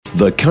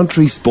The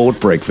Country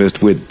Sport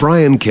Breakfast with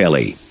Brian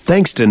Kelly.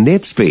 Thanks to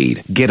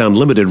NetSpeed. Get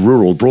unlimited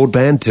rural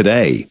broadband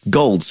today.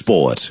 Gold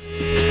Sport.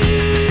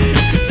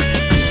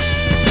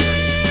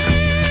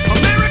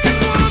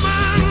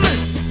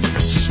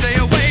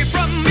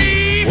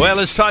 Well,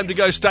 it's time to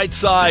go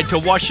stateside to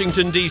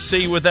Washington,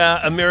 D.C. with our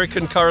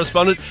American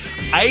correspondent,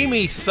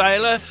 Amy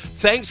Thaler.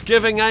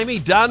 Thanksgiving, Amy,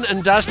 done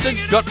and dusted.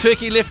 Got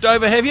turkey left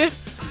over, have you?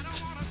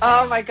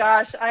 Oh, my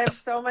gosh. I have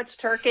so much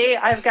turkey.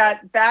 I've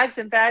got bags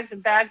and bags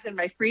and bags in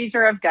my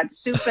freezer. I've got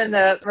soup in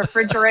the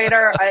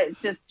refrigerator.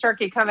 Just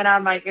turkey coming out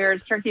of my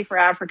ears. Turkey for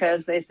Africa,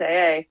 as they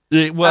say.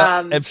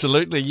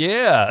 Absolutely,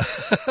 yeah.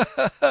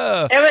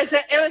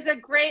 It was a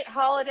great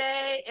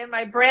holiday in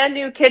my brand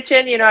new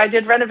kitchen. You know, I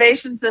did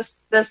renovations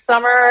this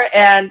summer,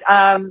 and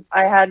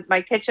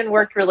my kitchen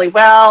worked really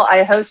well.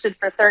 I hosted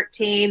for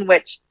 13,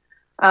 which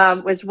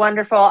was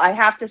wonderful. I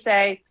have to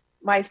say,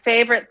 one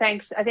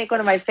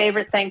of my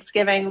favorite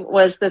Thanksgiving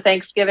was the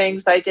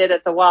Thanksgivings I did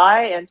at the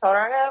Y in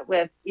Tauranga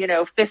with,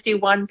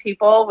 51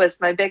 people was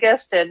my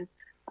biggest, and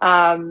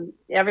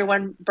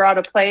everyone brought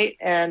a plate,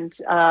 and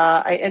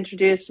I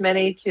introduced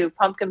many to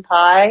pumpkin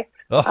pie.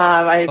 Oh.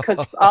 I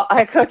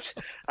cooked,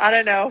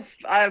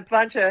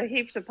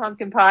 heaps of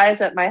pumpkin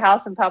pies at my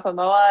house in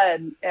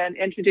Papamoa, and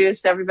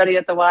introduced everybody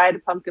at the Y to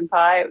pumpkin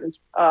pie. It was,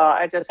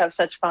 I just have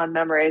such fond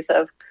memories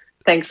of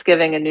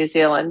Thanksgiving in New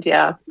Zealand.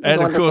 Yeah.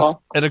 And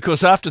of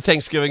course, after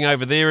Thanksgiving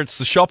over there, it's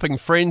the shopping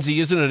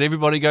frenzy, isn't it?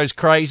 Everybody goes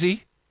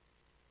crazy.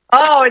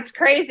 Oh, it's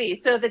crazy.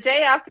 So the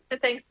day after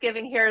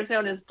Thanksgiving here is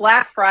known as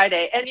Black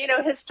Friday. And,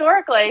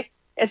 historically,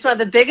 it's one of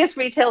the biggest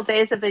retail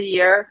days of the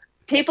year.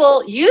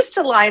 People used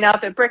to line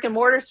up at brick and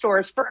mortar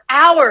stores for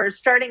hours,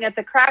 starting at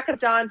the crack of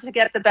dawn, to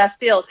get the best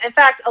deals. In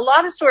fact, a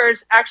lot of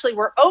stores actually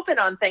were open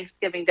on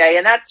Thanksgiving Day,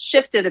 and that's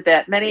shifted a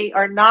bit. Many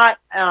are not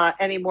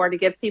anymore, to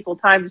give people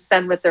time to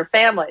spend with their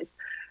families.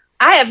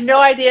 I have no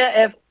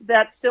idea if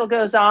that still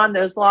goes on,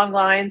 those long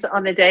lines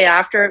on the day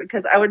after,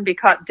 because I wouldn't be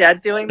caught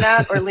dead doing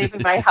that or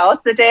leaving my house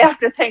the day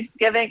after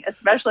Thanksgiving,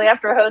 especially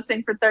after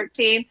hosting for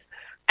 13.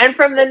 And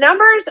from the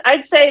numbers,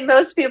 I'd say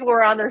most people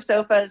were on their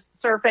sofas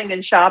surfing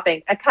and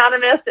shopping.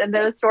 Economists and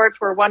those sorts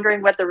were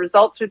wondering what the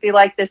results would be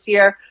like this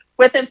year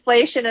with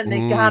inflation and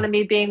the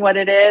economy being what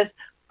it is.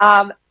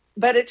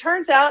 But it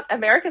turns out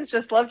Americans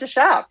just love to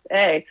shop,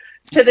 to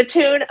the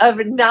tune of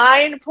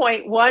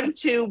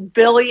 $9.12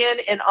 billion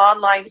in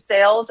online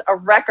sales, a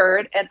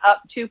record, and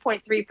up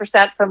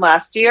 2.3% from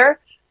last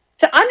year.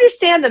 To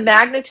understand the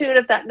magnitude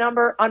of that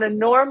number, on a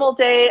normal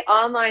day,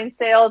 online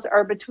sales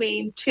are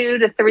between 2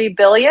 to 3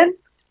 billion.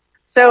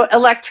 So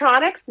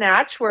electronics,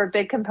 Natch, were a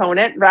big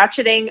component,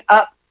 ratcheting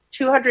up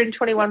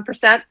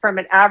 221% from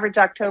an average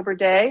October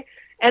day.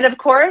 And of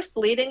course,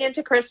 leading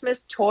into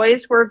Christmas,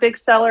 toys were a big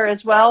seller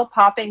as well,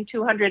 popping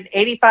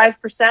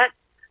 285%.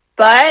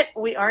 But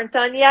we aren't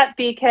done yet,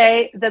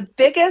 BK. The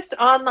biggest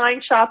online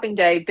shopping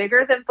day,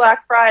 bigger than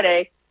Black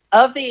Friday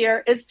of the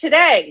year, is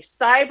today,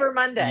 Cyber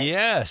Monday.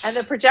 Yes. And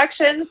the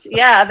projections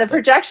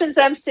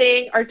I'm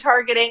seeing are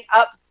targeting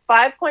up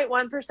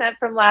 5.1%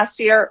 from last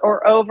year,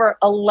 or over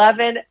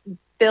 $11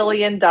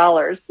 billion.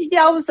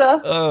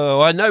 Yowza.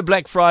 Oh, I know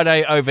Black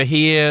Friday over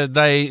here,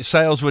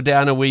 sales were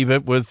down a wee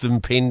bit with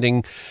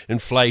impending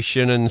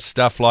inflation and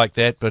stuff like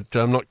that, but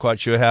I'm not quite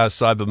sure how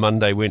Cyber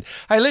Monday went.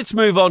 Hey, let's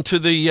move on to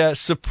the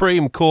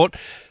Supreme Court.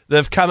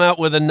 They've come out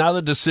with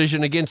another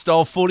decision against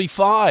old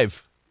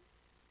 45.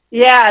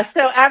 Yeah,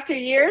 so after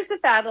years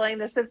of battling,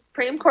 the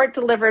Supreme Court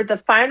delivered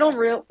the final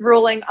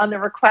ruling on the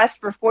request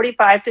for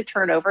 45 to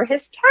turn over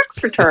his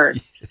tax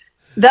returns.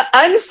 The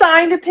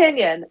unsigned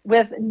opinion,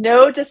 with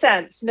no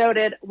dissents,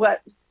 noted was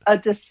a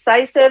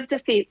decisive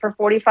defeat for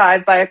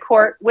 45 by a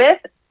court with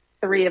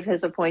 3 of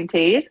his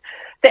appointees.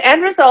 The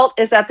end result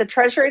is that the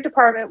Treasury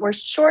Department will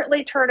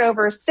shortly turn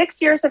over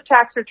 6 years of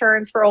tax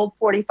returns for old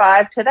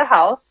 45 to the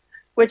House,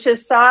 which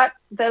has sought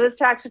those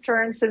tax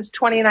returns since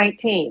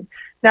 2019.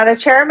 Now, the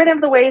chairman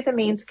of the Ways and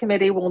Means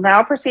Committee will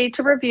now proceed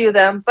to review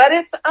them, but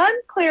it's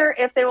unclear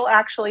if they will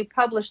actually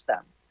publish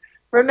them.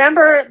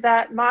 Remember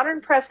that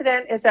modern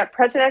precedent is that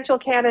presidential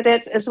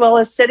candidates, as well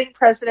as sitting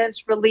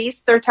presidents,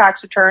 release their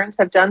tax returns,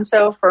 have done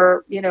so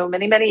for,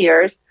 many, many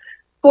years.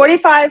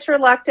 45's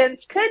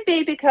reluctance could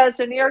be because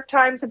the New York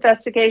Times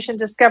investigation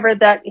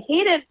discovered that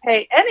he didn't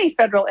pay any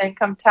federal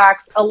income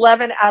tax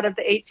 11 out of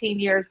the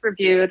 18 years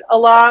reviewed,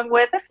 along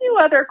with a few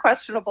other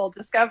questionable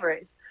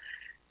discoveries.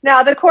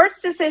 Now, the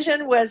court's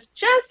decision was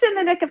just in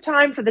the nick of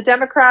time for the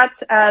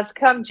Democrats, as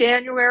come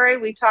January,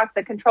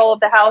 the control of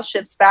the House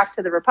shifts back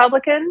to the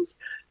Republicans,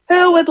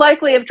 who would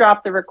likely have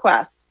dropped the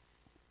request.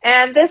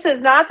 And this is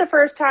not the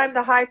first time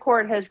the High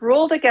Court has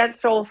ruled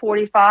against Old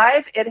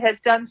 45. It has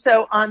done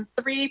so on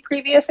 3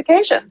 previous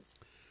occasions.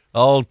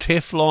 Old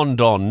Teflon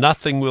Don,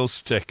 nothing will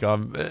stick.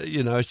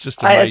 It's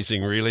just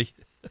amazing, really.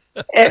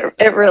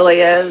 It really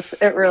is.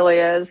 It really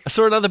is. I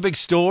saw another big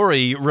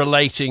story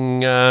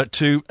relating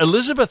to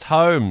Elizabeth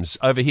Holmes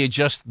over here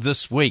just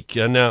this week.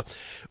 And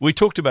we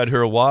talked about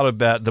her a while,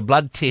 about the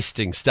blood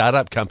testing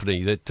startup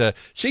company that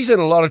she's in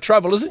a lot of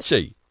trouble, isn't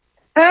she?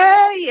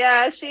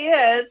 Yeah, she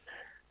is.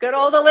 Good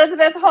old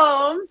Elizabeth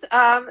Holmes.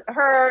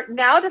 Her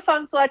now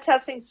defunct blood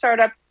testing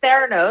startup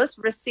Theranos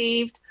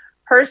received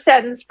her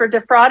sentence for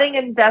defrauding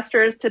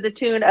investors to the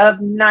tune of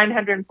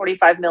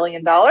 $945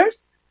 million.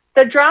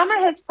 The drama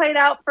has played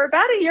out for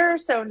about a year or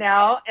so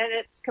now, and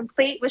it's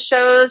complete with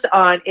shows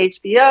on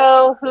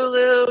HBO,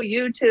 Hulu,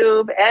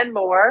 YouTube, and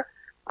more.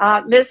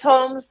 Ms.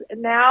 Holmes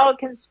now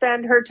can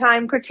spend her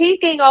time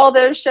critiquing all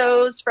those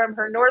shows from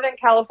her Northern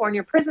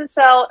California prison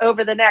cell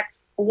over the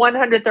next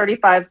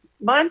 135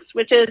 months,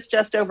 which is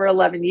just over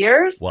 11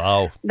 years.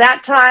 Wow.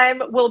 That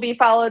time will be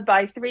followed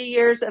by 3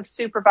 years of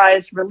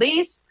supervised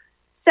release.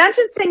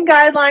 Sentencing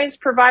guidelines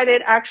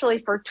provided actually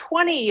for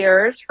 20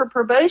 years. Her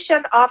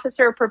probation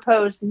officer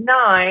proposed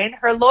 9.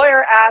 Her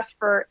lawyer asked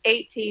for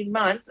 18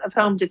 months of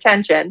home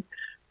detention,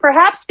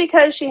 perhaps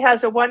because she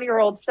has a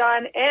 1-year-old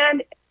son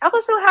and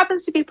also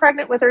happens to be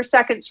pregnant with her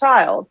second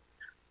child.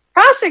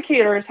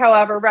 Prosecutors,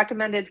 however,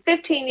 recommended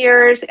 15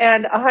 years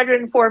and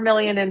 $104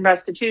 million in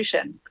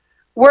restitution.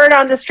 Word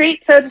on the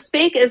street, so to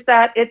speak, is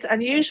that it's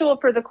unusual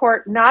for the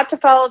court not to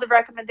follow the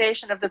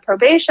recommendation of the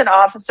probation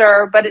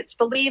officer, but it's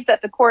believed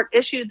that the court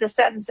issued the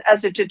sentence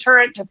as a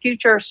deterrent to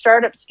future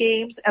startup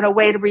schemes and a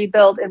way to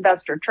rebuild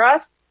investor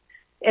trust.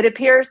 It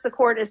appears the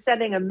court is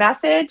sending a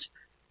message,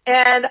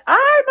 and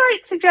I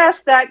might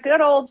suggest that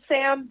good old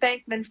Sam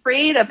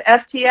Bankman-Fried of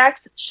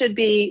FTX should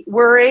be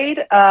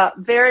worried,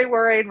 very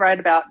worried right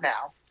about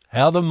now.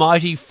 How the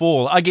mighty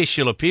fall. I guess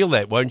she'll appeal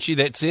that, won't she,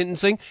 that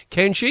sentencing?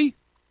 Can she?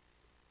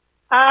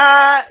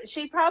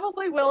 She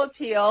probably will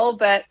appeal,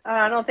 but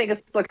I don't think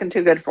it's looking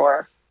too good for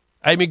her.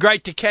 Amy,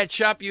 great to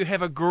catch up. You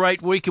have a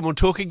great week, and we'll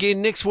talk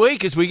again next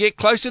week as we get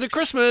closer to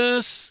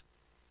Christmas.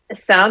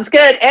 Sounds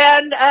good.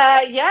 And,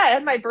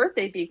 and my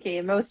birthday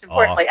became, most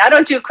importantly. I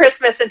don't do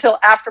Christmas until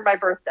after my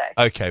birthday.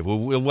 Okay, well,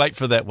 we'll wait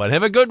for that one.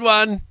 Have a good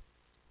one.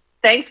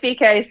 Thanks,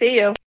 BK. See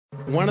you.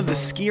 One of the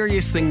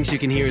scariest things you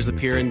can hear as a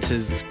parent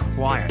is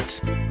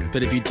quiet.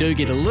 But if you do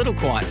get a little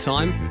quiet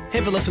time,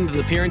 have a listen to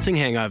The Parenting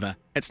Hangover.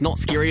 It's not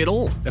scary at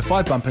all. If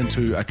I bump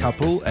into a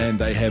couple and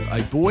they have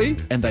a boy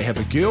and they have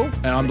a girl,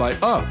 and I'm like,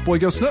 oh, boy,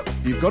 girl, snip.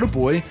 You've got a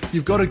boy,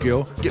 you've got a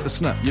girl, get the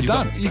snip. You're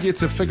done. You get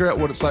to figure out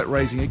what it's like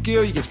raising a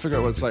girl, you get to figure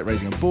out what it's like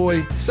raising a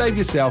boy, save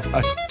yourself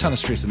a ton of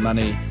stress and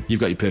money, you've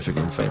got your perfect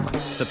little family.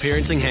 The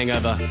Parenting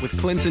Hangover with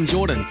Clint and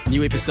Jordan.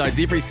 New episodes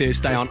every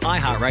Thursday on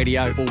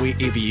iHeartRadio or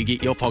wherever you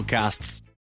get your podcasts.